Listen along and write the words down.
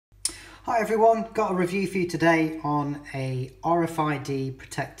Hi everyone, got a review for you today on a RFID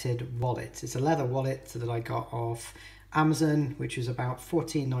protected wallet. It's a leather wallet that I got off Amazon, which was about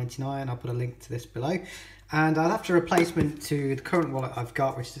 $14.99. I'll put a link to this below. And I'll have a replacement to the current wallet I've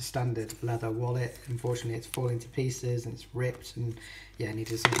got, which is a standard leather wallet. Unfortunately, it's falling to pieces and it's ripped, and yeah, I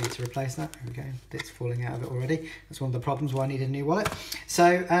needed something to replace that. There we go, bits falling out of it already. That's one of the problems why I needed a new wallet.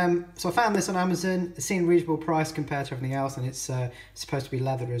 So I found this on Amazon. It's seen reasonable price compared to everything else, and it's supposed to be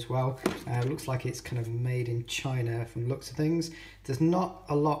leather as well. Looks like it's kind of made in China from the looks of things. There's not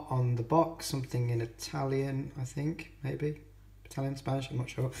a lot on the box, something in Italian, I think, maybe. Italian, Spanish, I'm not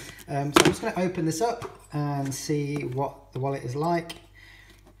sure. So I'm just going to open this up and see what the wallet is like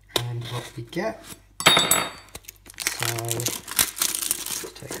and what we get. So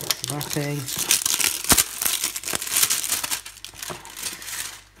let's take off the wrapping.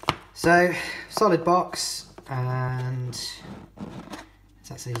 So solid box, and does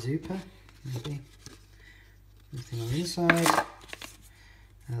that say Xuper? Maybe. Nothing on the inside.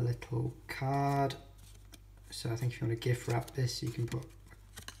 A little card. So I think if you want to gift wrap this, you can put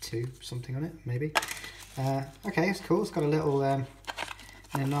something on it, maybe. Okay, it's cool. It's got a little, a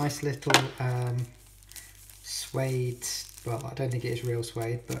nice little suede. Well, I don't think it is real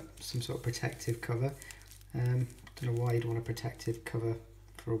suede, but some sort of protective cover. Don't know why you'd want a protective cover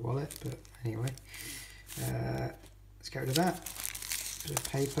for a wallet, but anyway. Let's get rid of that. Bit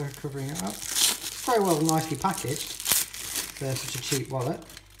of paper covering it up. It's very well nicely packaged for such a cheap wallet.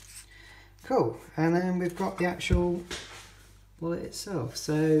 Cool, and then we've got the actual wallet itself.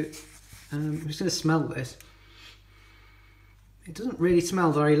 So I'm just going to smell this. It doesn't really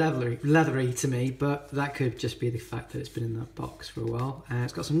smell very leathery to me, but that could just be the fact that it's been in that box for a while.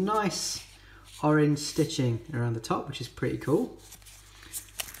 It's got some nice orange stitching around the top, which is pretty cool.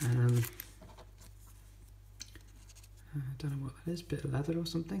 I don't know what that is, bit of leather or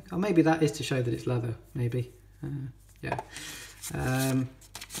something. Oh, maybe that is to show that it's leather, maybe. Yeah.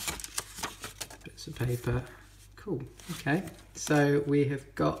 Bits of paper. Cool. Okay, so we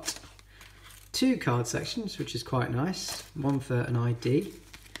have got two card sections, which is quite nice. One for an ID,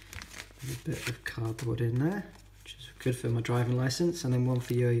 with a bit of cardboard in there, which is good for my driving license, and then one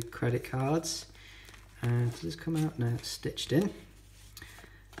for your credit cards. And does this come out? No, it's stitched in.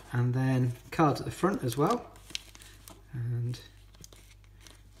 And then cards at the front as well. And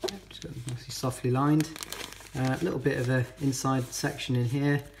yep, just got nicely softly lined. A little bit of an inside section in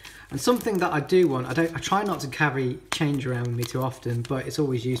here. And something that I do want, I try not to carry change around with me too often, but it's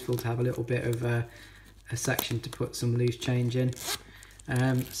always useful to have a little bit of a section to put some loose change in.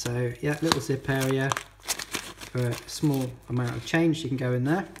 So yeah, little zip area for a small amount of change, you can go in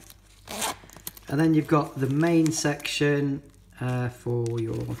there. And then you've got the main section for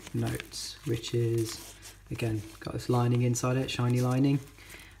your notes, which is, again, got this lining inside it, shiny lining.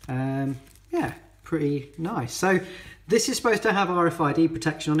 Yeah, pretty nice. So this is supposed to have RFID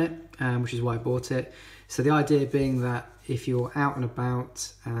protection on it, which is why I bought it. So the idea being that if you're out and about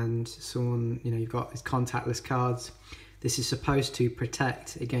and someone, you've got these contactless cards, this is supposed to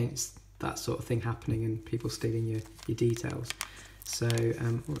protect against that sort of thing happening and people stealing your details. So,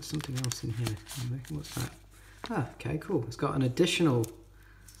 there's something else in here. What's that? Ah, okay, cool. It's got an additional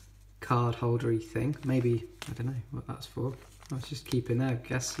card holdery thing. Maybe, I don't know what that's for. Let's just keep in there, I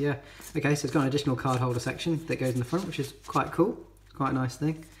guess. Yeah. Okay, so it's got an additional card holder section that goes in the front, which is quite cool. It's quite a nice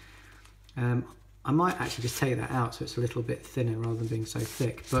thing. I might actually just take that out so it's a little bit thinner rather than being so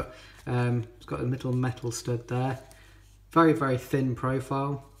thick. But it's got a little metal stud there. Very, very thin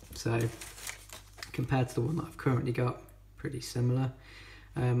profile. So compared to the one that I've currently got, pretty similar.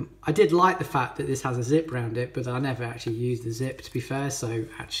 I did like the fact that this has a zip around it, but I never actually used the zip, to be fair. So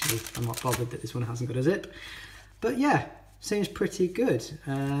actually, I'm not bothered that this one hasn't got a zip. But yeah. Seems pretty good.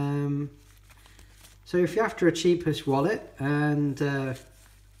 So if you're after a cheapish wallet, and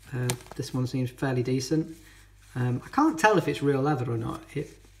this one seems fairly decent. I can't tell if it's real leather or not.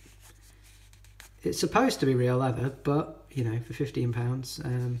 It's supposed to be real leather, but for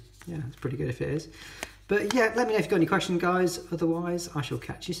 £15, yeah, it's pretty good if it is. But yeah, let me know if you've got any questions, guys. Otherwise, I shall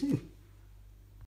catch you soon.